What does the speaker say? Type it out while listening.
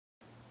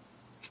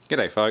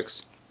G'day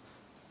folks.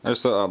 I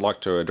just thought I'd like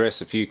to address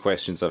a few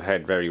questions I've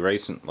had very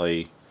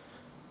recently.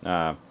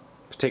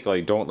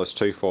 Particularly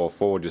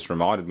Dauntless244 just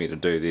reminded me to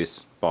do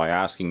this by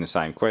asking the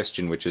same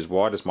question, which is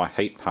why does my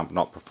heat pump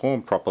not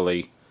perform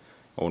properly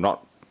or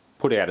not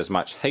put out as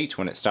much heat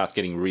when it starts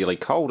getting really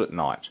cold at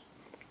night?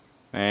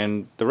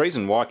 And the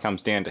reason why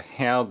comes down to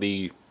how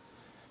the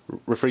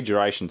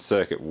refrigeration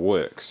circuit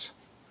works.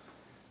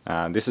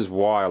 This is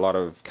why a lot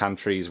of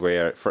countries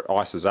where it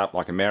ices up,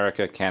 like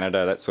America,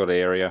 Canada, that sort of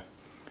area,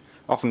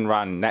 often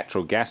run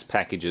natural gas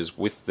packages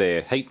with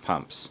their heat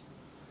pumps.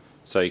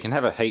 So you can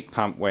have a heat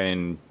pump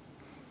when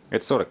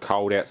it's sort of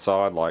cold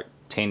outside, like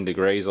 10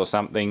 degrees or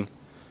something,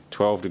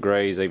 12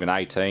 degrees, even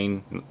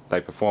 18.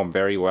 They perform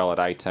very well at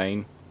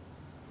 18.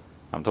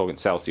 I'm talking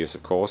Celsius,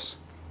 of course.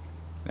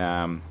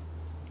 But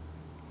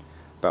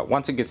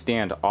once it gets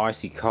down to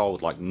icy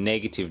cold, like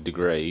negative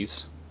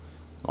degrees,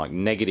 like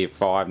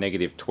 -5,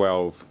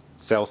 -12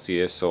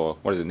 Celsius, or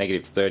what is it,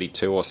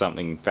 -32 or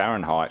something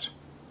Fahrenheit,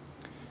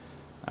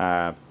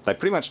 they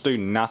pretty much do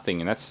nothing,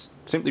 and that's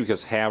simply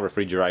because how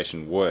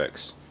refrigeration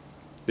works.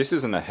 This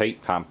isn't a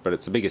heat pump, but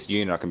it's the biggest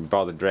unit I can be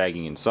bothered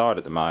dragging inside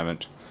at the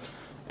moment.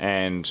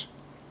 And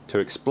to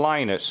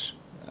explain it,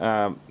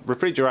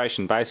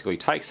 refrigeration basically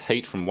takes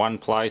heat from one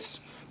place.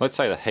 Let's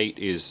say the heat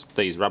is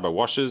these rubber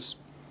washers,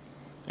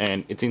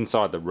 and it's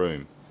inside the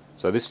room.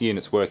 So this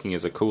unit's working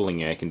as a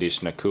cooling air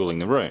conditioner, cooling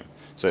the room.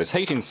 So there's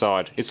heat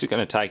inside, it's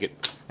going to take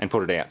it and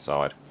put it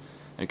outside.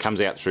 And it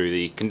comes out through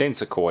the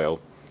condenser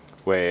coil,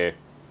 where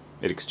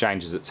it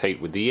exchanges its heat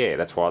with the air.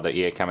 That's why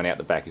the air coming out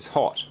the back is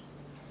hot.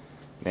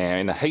 Now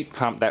in a heat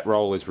pump that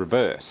role is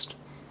reversed.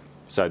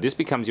 So this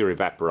becomes your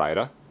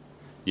evaporator,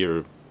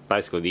 your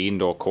basically the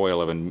indoor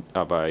coil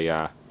of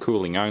a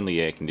cooling only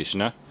air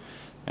conditioner,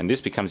 and this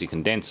becomes your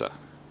condenser.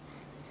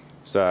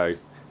 So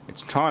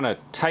it's trying to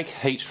take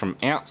heat from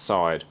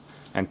outside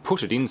and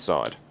put it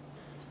inside.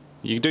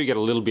 You do get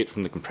a little bit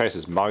from the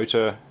compressor's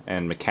motor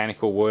and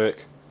mechanical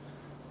work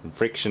and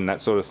friction,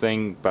 that sort of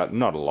thing, but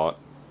not a lot.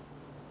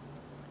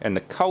 And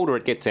the colder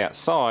it gets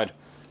outside,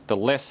 the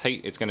less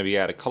heat it's going to be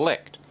able to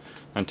collect,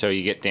 until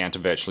you get down to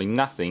virtually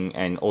nothing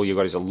and all you've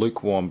got is a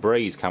lukewarm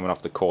breeze coming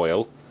off the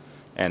coil,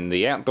 and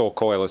the outdoor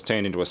coil is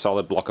turned into a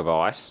solid block of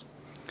ice.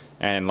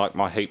 And like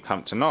my heat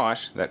pump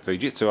tonight, that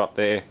Fujitsu up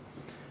there,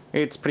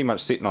 it's pretty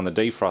much sitting on the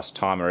defrost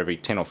timer every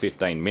 10 or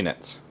 15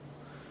 minutes.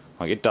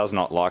 Like, it does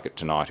not like it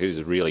tonight. It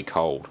is really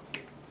cold.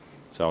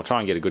 So I'll try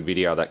and get a good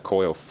video of that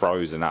coil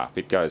frozen up.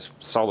 It goes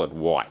solid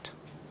white.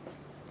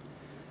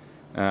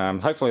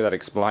 Hopefully that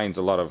explains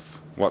a lot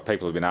of what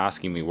people have been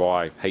asking me,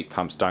 why heat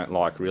pumps don't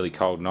like really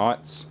cold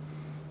nights.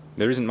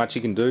 There isn't much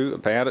you can do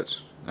about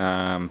it.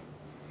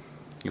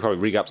 You probably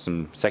rig up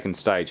some second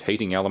stage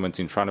heating elements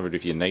in front of it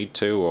if you need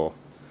to, or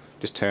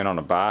just turn on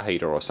a bar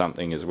heater or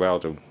something as well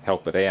to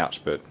help it out.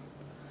 But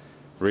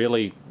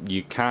really,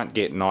 you can't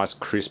get nice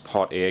crisp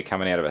hot air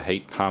coming out of a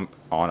heat pump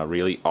on a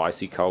really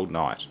icy cold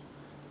night.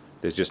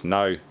 There's just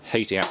no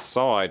heat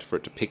outside for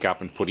it to pick up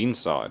and put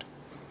inside.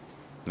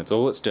 That's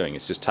all it's doing.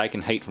 It's just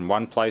taking heat from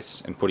one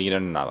place and putting it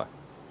in another.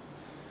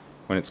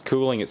 When it's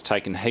cooling, it's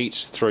taking heat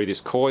through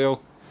this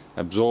coil,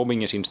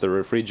 absorbing it into the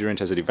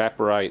refrigerant as it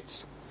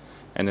evaporates,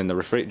 and then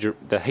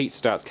the heat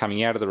starts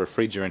coming out of the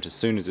refrigerant as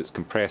soon as it's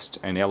compressed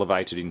and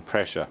elevated in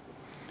pressure.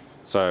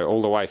 So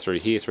all the way through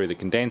here, through the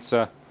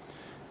condenser,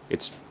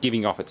 it's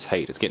giving off its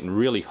heat. It's getting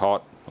really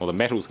hot, or the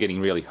metal's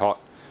getting really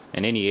hot,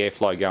 and any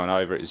airflow going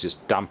over it is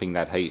just dumping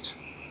that heat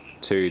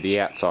to the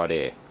outside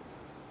air.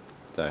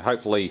 So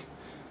hopefully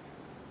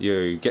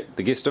you get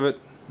the gist of it.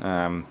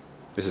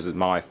 This is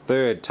my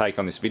third take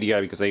on this video,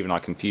 because even I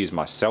confuse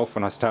myself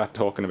when I start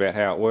talking about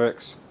how it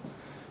works.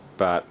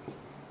 But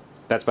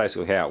that's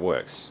basically how it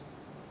works.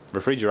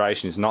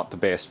 Refrigeration is not the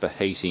best for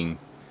heating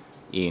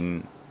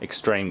in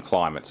extreme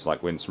climates.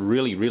 Like when it's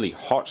really, really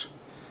hot,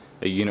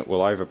 a unit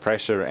will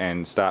overpressure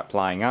and start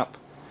playing up.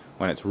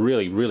 When it's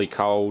really, really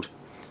cold,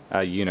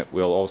 a unit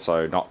will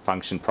also not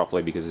function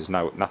properly because there's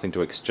nothing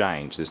to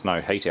exchange. There's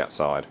no heat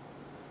outside,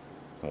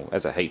 well,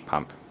 as a heat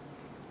pump.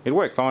 It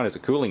worked fine as a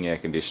cooling air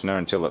conditioner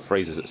until it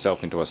freezes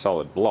itself into a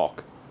solid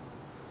block.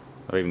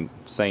 I've even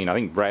seen, I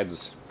think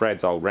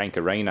Brad's old Rank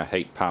Arena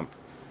heat pump,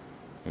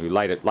 who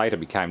later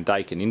became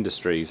Dakin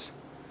Industries.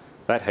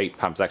 That heat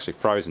pump's actually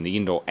frozen the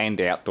indoor and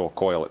outdoor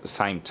coil at the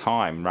same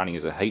time, running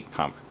as a heat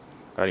pump.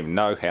 I don't even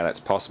know how that's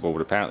possible,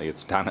 but apparently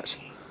it's done it.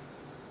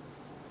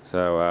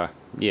 So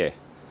yeah,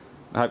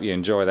 I hope you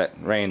enjoy that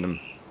random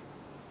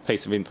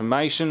piece of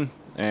information,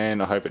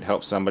 and I hope it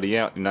helps somebody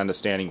out in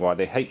understanding why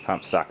their heat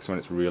pump sucks when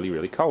it's really,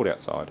 really cold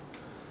outside.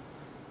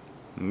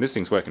 And this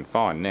thing's working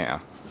fine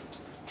now.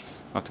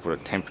 I have to put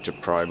a temperature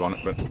probe on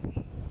it, but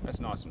that's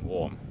nice and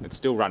warm. It's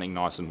still running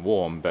nice and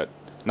warm, but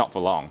not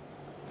for long.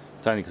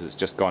 It's only because it's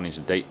just gone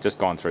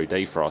through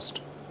defrost.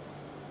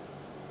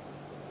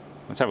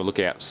 Let's have a look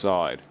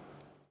outside.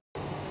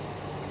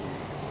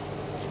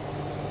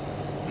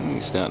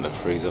 It's starting to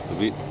freeze up a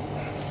bit.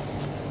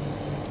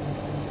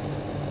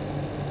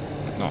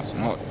 Nice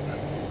and hot.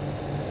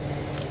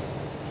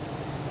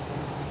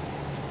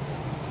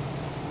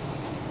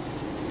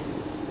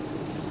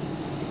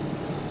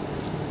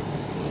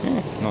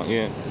 Not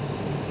yet.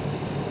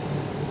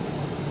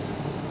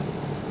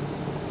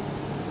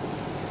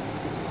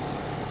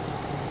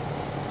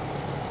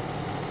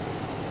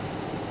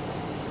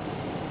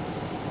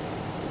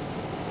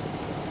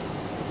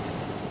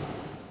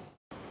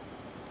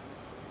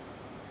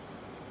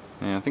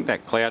 Yeah, I think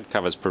that cloud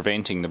cover's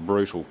preventing the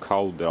brutal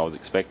cold that I was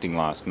expecting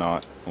last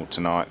night, or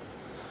tonight.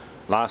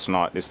 Last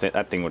night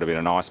that thing would have been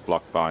an ice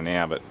block by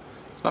now, but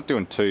it's not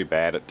doing too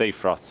bad. It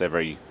defrosts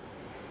every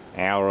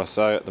hour or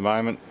so at the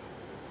moment.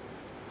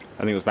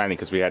 I think it was mainly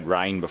because we had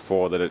rain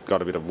before that it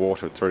got a bit of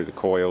water through the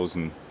coils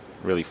and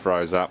really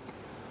froze up.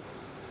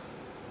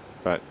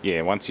 But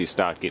yeah, once you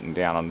start getting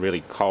down on really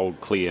cold,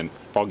 clear and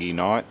foggy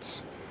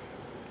nights,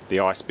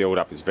 the ice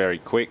build-up is very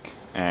quick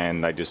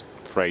and they just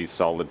freeze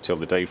solid till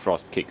the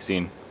defrost kicks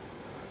in.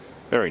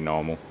 Very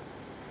normal.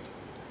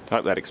 I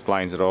hope that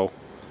explains it all.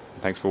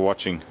 Thanks for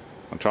watching.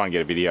 I'll try and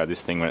get a video of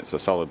this thing when it's a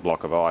solid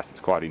block of ice.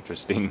 It's quite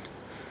interesting.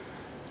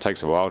 It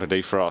takes a while to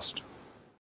defrost.